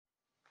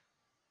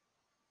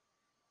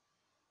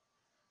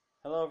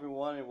Hello,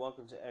 everyone, and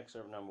welcome to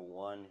Excerpt number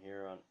 1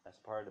 here on as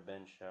part of the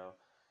Ben Show.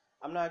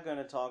 I'm not going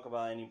to talk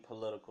about any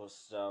political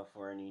stuff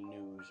or any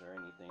news or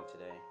anything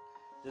today.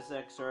 This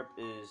excerpt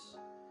is,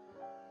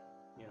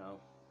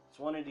 it's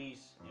one of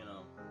these,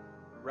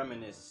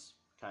 reminisce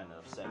kind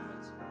of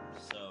segments.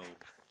 So,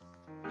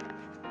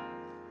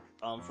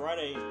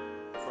 Friday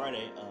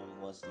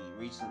was the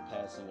recent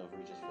passing of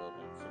Regis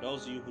Philbin. For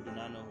those of you who do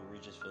not know who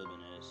Regis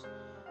Philbin is,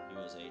 he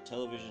was a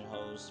television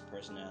host,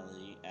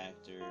 personality,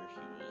 actor.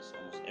 He was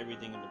almost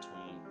everything in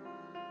between.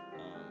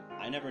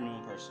 I never knew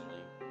him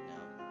personally,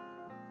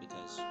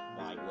 because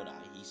why would I?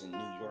 He's in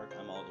New York.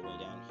 I'm all the way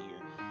down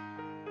here,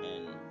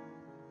 and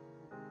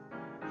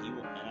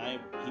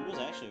he was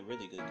actually a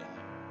really good guy.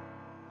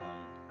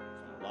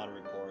 From a lot of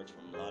reports,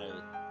 from a lot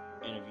of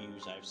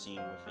interviews I've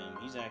seen with him,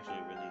 he's actually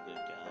a really good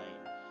guy.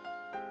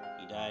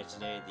 He died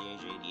today at the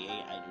age of 88.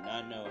 I do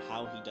not know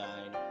how he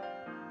died,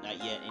 not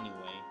yet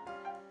anyway,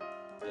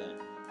 but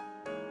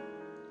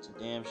it's a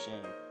damn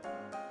shame.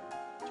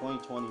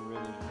 2020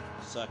 really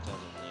sucked as of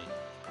late,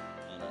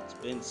 and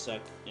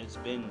it's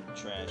been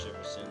trash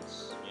ever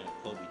since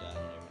Kobe died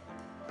and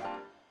everything.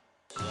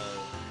 So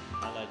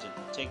I'd like to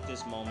take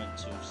this moment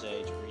to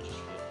say to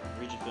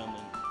Regis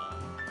Philbin,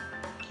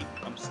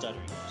 I'm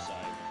stuttering, I'm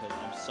sorry, because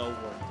I'm so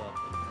worked up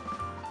and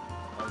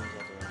all these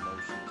other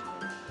emotions and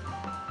everything.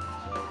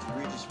 So to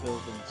Regis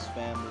Philbin's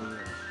family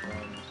and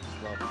friends, his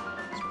loved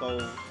ones,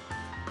 foes,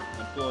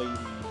 employees,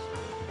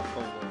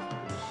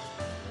 co-workers,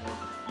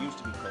 used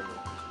to be co-workers,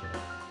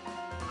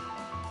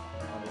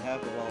 on behalf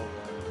of all of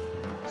them,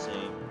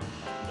 say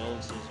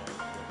condolences are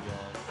with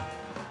y'all,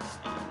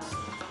 and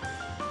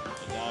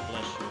may God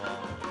bless you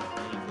all, and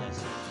many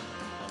blessings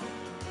coming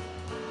through.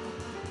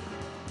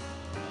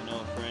 I know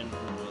a friend who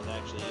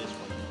actually is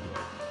from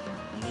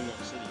New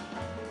York City,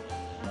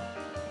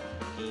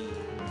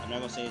 and I'm not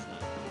gonna say his name,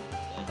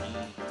 but he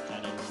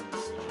kind of knew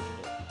Regis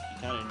Philbin. He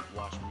kind of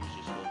watched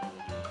Regis Philbin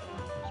when he was growing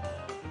up as well,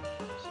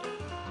 so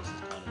this is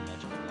kind of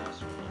much of a loss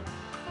for him.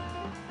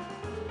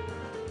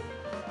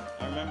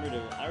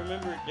 I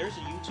remember there's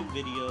a YouTube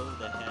video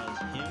that has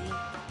him,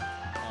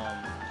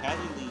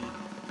 Kathy Lee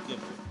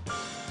Gifford,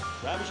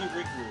 Ravishing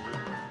Rick Rude,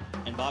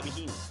 and Bobby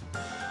Heenan.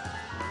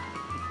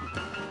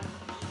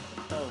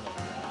 Oh my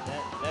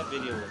god, that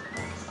video was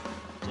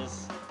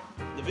awesome.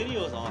 The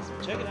video is awesome.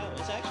 Check it out.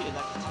 It's actually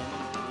like a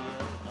 10-minute video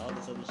and all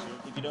this other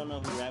shit. If you don't know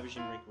who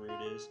Ravishing Rick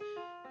Rude is,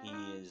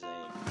 he's a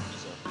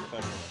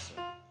professional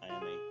wrestler. I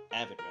am a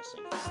avid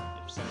wrestling fan,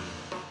 if some of you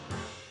don't know.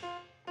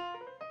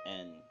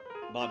 And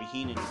Bobby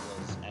Heenan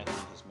was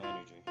actually his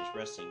manager, his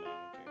wrestling manager.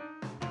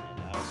 And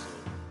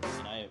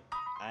I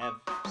have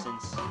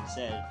since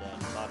said that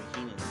Bobby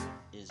Heenan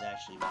is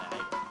actually my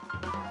idol.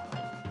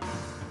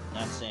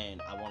 Not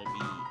saying I want to be,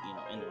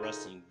 in the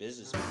wrestling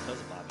business because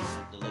of Bobby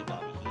Heenan, the late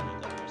Bobby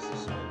Heenan, God rest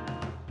his soul.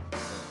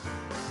 But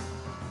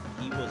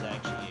he was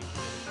actually a really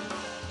good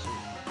guy too.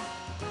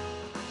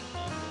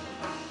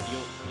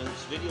 And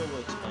this video will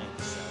explain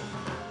itself,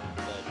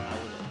 but I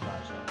would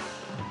advise y'all to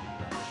check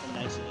it out. It's from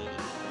 1980.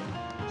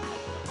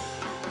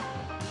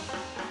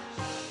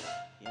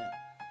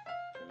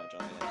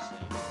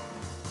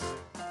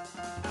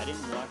 I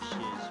didn't watch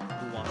his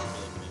Who Wants to Be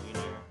a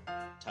Millionaire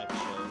type of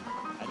show.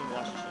 I didn't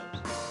watch the shows.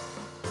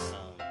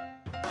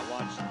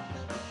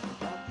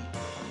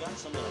 I've got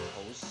some of the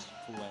hosts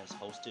who has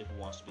hosted Who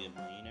Wants to Be a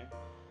Millionaire,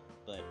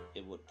 but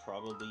it would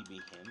probably be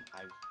him.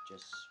 I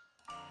just,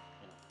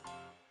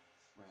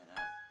 ran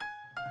out.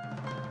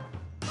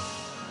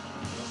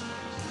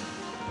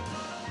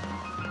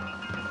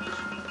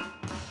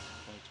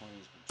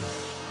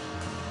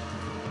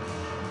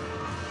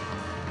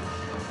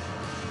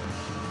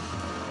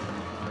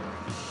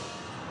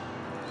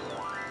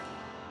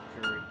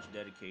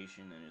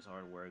 Dedication and his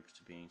hard work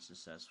to being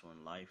successful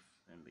in life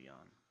and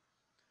beyond.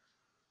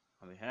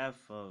 On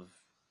behalf of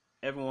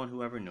everyone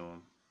who ever knew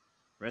him,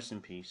 rest in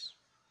peace.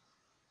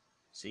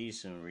 See you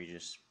soon,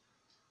 Regis.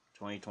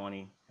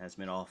 2020 has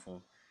been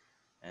awful,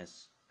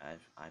 as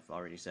I've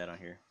already said on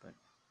here, but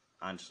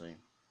honestly,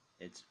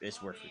 it's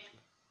worth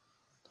repeating.